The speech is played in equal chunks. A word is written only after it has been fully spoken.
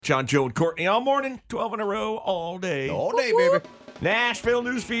John, Joe, and Courtney all morning, 12 in a row, all day. All day, baby. Nashville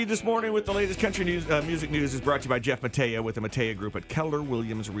Newsfeed this morning with the latest country news, music news is brought to you by Jeff Matea with the Matea Group at Keller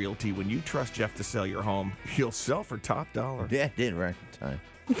Williams Realty. When you trust Jeff to sell your home, he'll sell for top dollar. Yeah, did right time.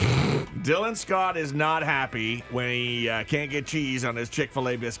 Dylan Scott is not happy when he can't get cheese on his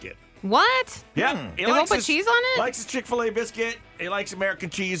Chick-fil-A biscuit. What? Yeah, They won't put cheese on it? Likes his Chick-fil-A biscuit. He likes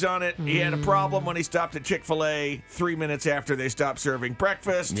American cheese on it. He had a problem when he stopped at Chick-fil-A 3 minutes after they stopped serving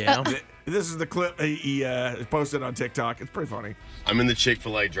breakfast. Yeah. This is the clip he posted on TikTok. It's pretty funny. I'm in the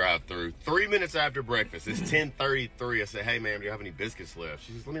Chick-fil-A drive-thru 3 minutes after breakfast. It's 10:33. I say, hey, ma'am, do you have any biscuits left?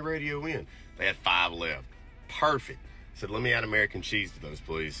 She says, let me radio in. They had 5 left. Perfect. I said, let me add American cheese to those,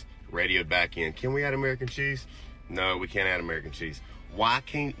 please. Radioed back in. Can we add American cheese? No, we can't add American cheese. Why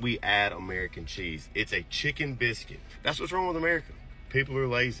can't we add American cheese? It's a chicken biscuit. That's what's wrong with America. People are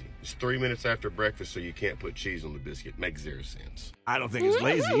lazy. It's 3 minutes after breakfast, so you can't put cheese on the biscuit. Makes zero sense. I don't think it's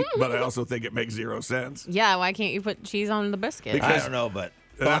lazy, but I also think it makes zero sense. Yeah, why can't you put cheese on the biscuit? I don't know, but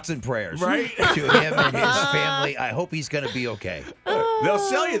thoughts and prayers right? to him and his family. I hope he's going to be okay. They'll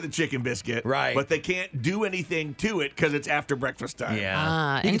sell you the chicken biscuit, Right. but they can't do anything to it because it's after breakfast time.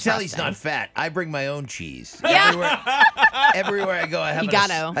 Yeah. You can tell he's interesting. not fat. I bring my own cheese. Yeah. Everywhere I go, I have, You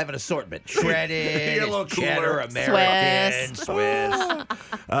gotta. I have an assortment. You Shredded, get a little cheddar, cooler. American,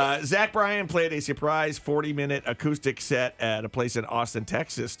 Swiss. Zach Bryan played a surprise 40-minute acoustic set at a place in Austin,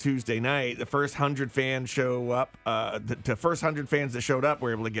 Texas, Tuesday night. The first 100 fans show up. The first 100 fans that showed up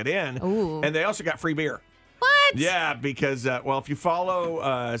were able to get in, Ooh. and they also got free beer. What? Yeah, because, if you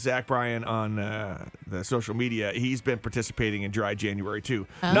follow Zach Bryan on the social media, he's been participating in Dry January, too.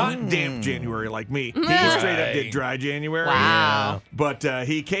 Not damp January like me. He straight up did Dry January. Wow. But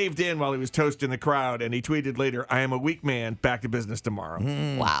he caved in while he was toasting the crowd, and he tweeted later, I am a weak man, back to business tomorrow.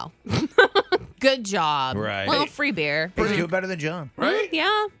 Wow. Good job. Right. Well, free beer. He's doing better than John. Right?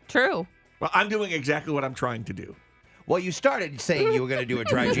 Yeah, true. Well, I'm doing exactly what I'm trying to do. Well, you started saying you were going to do a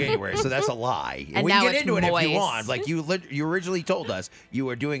dry January, so that's a lie. And we now can get it's into it if you moist. want. Like you originally told us you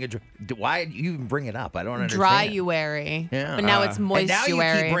were doing a. Why did you even bring it up? I don't understand. Dry-uary. Yeah. But now it's And now you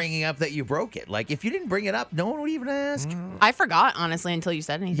moistuary. keep bringing up that you broke it. Like if you didn't bring it up, no one would even ask. I forgot, honestly, until you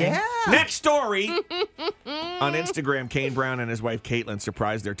said anything. Yeah. Next story. On Instagram, Kane Brown and his wife Caitlin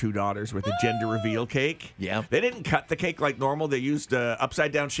surprised their 2 daughters with a gender reveal cake. Yeah. They didn't cut the cake like normal. They used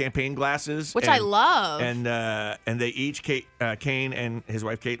upside down champagne glasses, Which I love. And they each Kane and his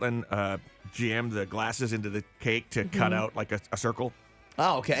wife Caitlin jammed the glasses into the cake to cut out like a circle.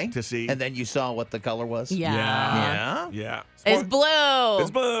 Oh, okay. To see. And then you saw what the color was. Yeah. Yeah. Yeah. It's blue.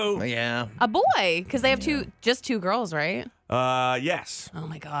 It's blue. Yeah. A boy, because they have just two girls, right? Yes. Oh,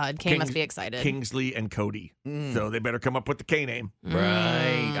 my God. Kane must be excited. Kingsley and Cody. So they better come up with the K name.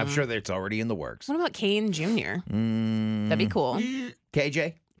 Right. I'm sure that it's already in the works. What about Kane Jr.? That'd be cool.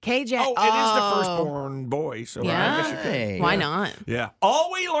 KJ. KJ. Oh, it is the firstborn boy, so I guess you could. Hey. Why not? Yeah.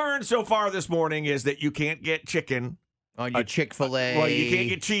 All we learned so far this morning is that you can't get chicken. On your Chick-fil-A. Well, you can't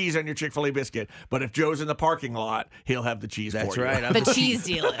get cheese on your Chick-fil-A biscuit. But if Joe's in the parking lot, he'll have the cheese That's for you. right. I'm The cheese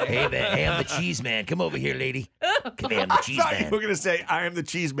dealer. Hey, man. Hey, I'm the cheese man. Come over here, lady. Come here, I'm the cheese We're man. going to say, I am the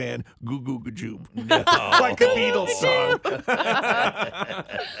cheese man, goo goo goo joob. No. Like the Beatles song.